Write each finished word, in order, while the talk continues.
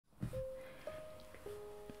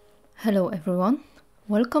Hello everyone,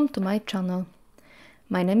 welcome to my channel.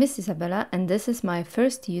 My name is Isabella and this is my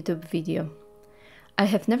first YouTube video. I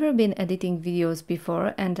have never been editing videos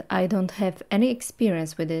before and I don't have any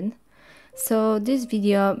experience with it, so this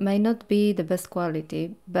video may not be the best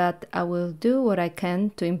quality, but I will do what I can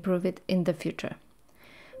to improve it in the future.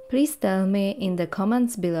 Please tell me in the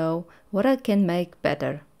comments below what I can make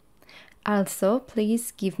better. Also,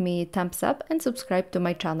 please give me a thumbs up and subscribe to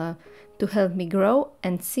my channel to help me grow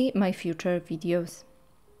and see my future videos.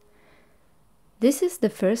 This is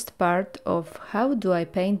the first part of how do I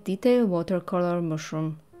paint detailed watercolor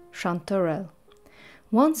mushroom, chanterelle.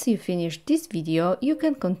 Once you finish this video, you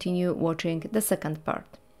can continue watching the second part.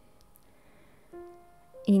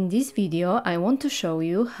 In this video, I want to show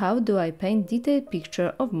you how do I paint detailed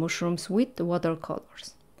picture of mushrooms with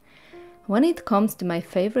watercolors. When it comes to my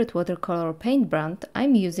favorite watercolor paint brand,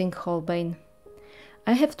 I'm using Holbein.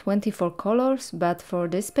 I have 24 colors, but for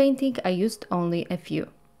this painting I used only a few.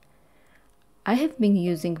 I have been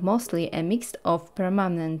using mostly a mix of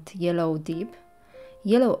permanent yellow deep,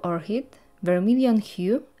 yellow orchid, vermilion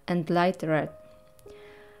hue and light red.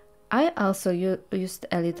 I also used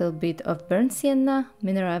a little bit of burnt sienna,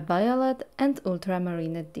 mineral violet and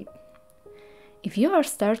ultramarine deep. If you are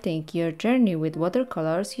starting your journey with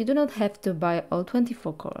watercolors, you do not have to buy all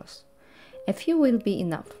 24 colors. A few will be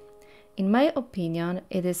enough. In my opinion,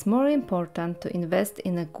 it is more important to invest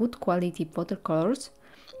in a good quality watercolors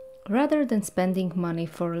rather than spending money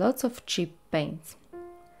for lots of cheap paints.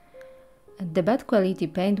 The bad quality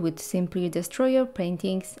paint will simply destroy your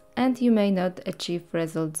paintings and you may not achieve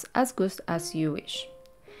results as good as you wish.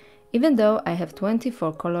 Even though I have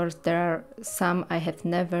 24 colors, there are some I have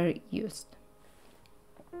never used.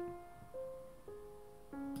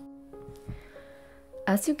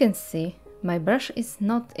 As you can see, my brush is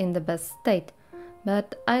not in the best state,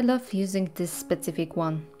 but I love using this specific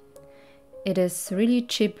one. It is really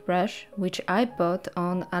cheap brush which I bought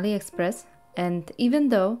on AliExpress, and even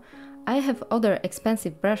though I have other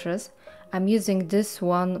expensive brushes, I'm using this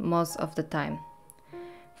one most of the time.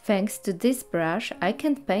 Thanks to this brush I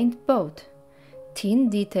can paint both thin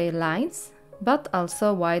detail lines but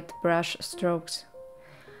also wide brush strokes.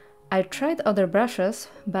 I tried other brushes,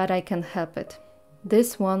 but I can't help it.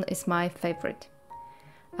 This one is my favorite.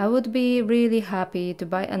 I would be really happy to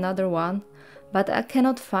buy another one, but I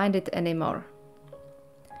cannot find it anymore.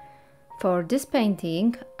 For this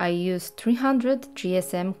painting, I used 300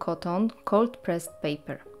 GSM cotton cold pressed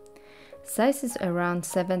paper. Size is around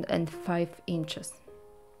 7 and 5 inches.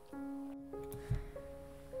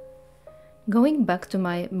 Going back to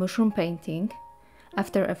my mushroom painting,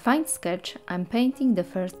 after a fine sketch, I'm painting the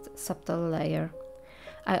first subtle layer.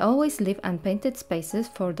 I always leave unpainted spaces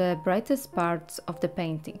for the brightest parts of the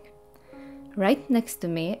painting. Right next to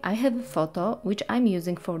me I have a photo which I'm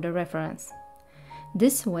using for the reference.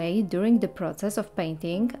 This way, during the process of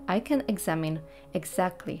painting, I can examine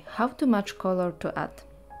exactly how much color to add.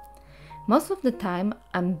 Most of the time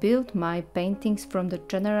I build my paintings from the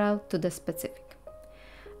general to the specific.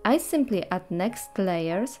 I simply add next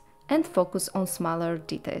layers and focus on smaller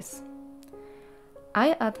details.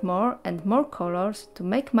 I add more and more colors to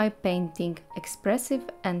make my painting expressive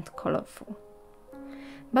and colorful.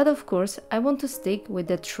 But of course, I want to stick with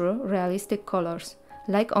the true realistic colors,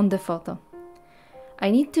 like on the photo. I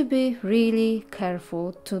need to be really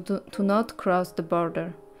careful to not cross the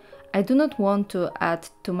border. I do not want to add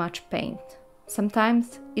too much paint.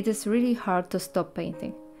 Sometimes it is really hard to stop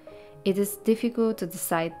painting. It is difficult to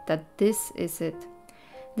decide that this is it.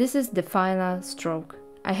 This is the final stroke.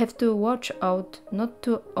 I have to watch out not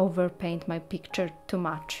to overpaint my picture too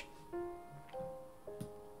much.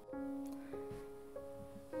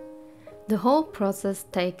 The whole process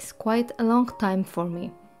takes quite a long time for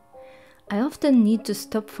me. I often need to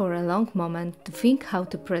stop for a long moment to think how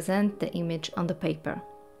to present the image on the paper.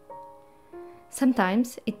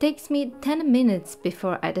 Sometimes it takes me 10 minutes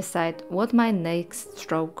before I decide what my next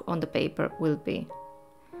stroke on the paper will be.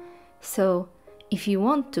 So, if you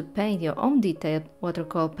want to paint your own detailed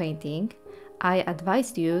watercolor painting, I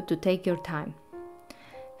advise you to take your time.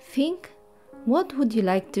 Think, what would you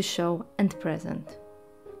like to show and present?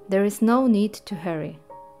 There is no need to hurry.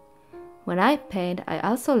 When I paint, I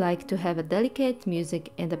also like to have a delicate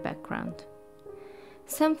music in the background.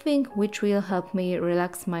 Something which will help me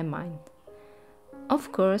relax my mind.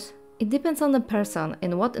 Of course, it depends on the person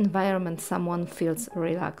in what environment someone feels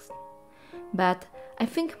relaxed. But I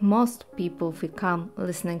think most people feel calm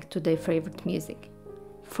listening to their favorite music.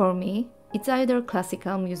 For me, it's either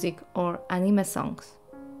classical music or anime songs.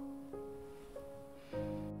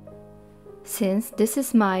 Since this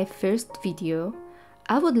is my first video,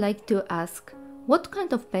 I would like to ask, What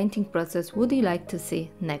kind of painting process would you like to see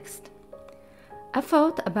next? I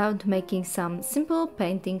thought about making some simple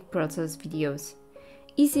painting process videos,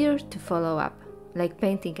 easier to follow up, like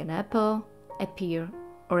painting an apple, a pear,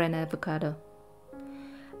 or an avocado.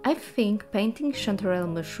 I think painting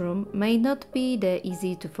chanterelle mushroom may not be the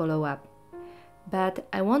easy to follow up, but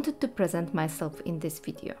I wanted to present myself in this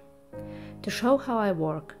video, to show how I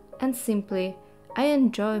work, and simply, I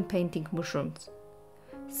enjoy painting mushrooms.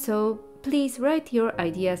 So please write your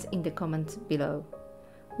ideas in the comments below.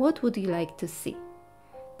 What would you like to see?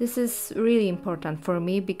 This is really important for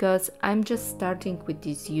me because I'm just starting with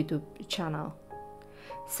this YouTube channel.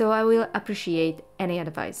 So I will appreciate any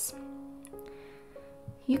advice.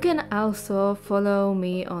 You can also follow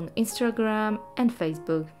me on Instagram and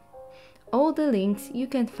Facebook. All the links you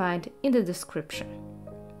can find in the description.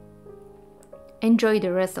 Enjoy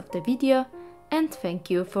the rest of the video and thank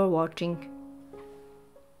you for watching.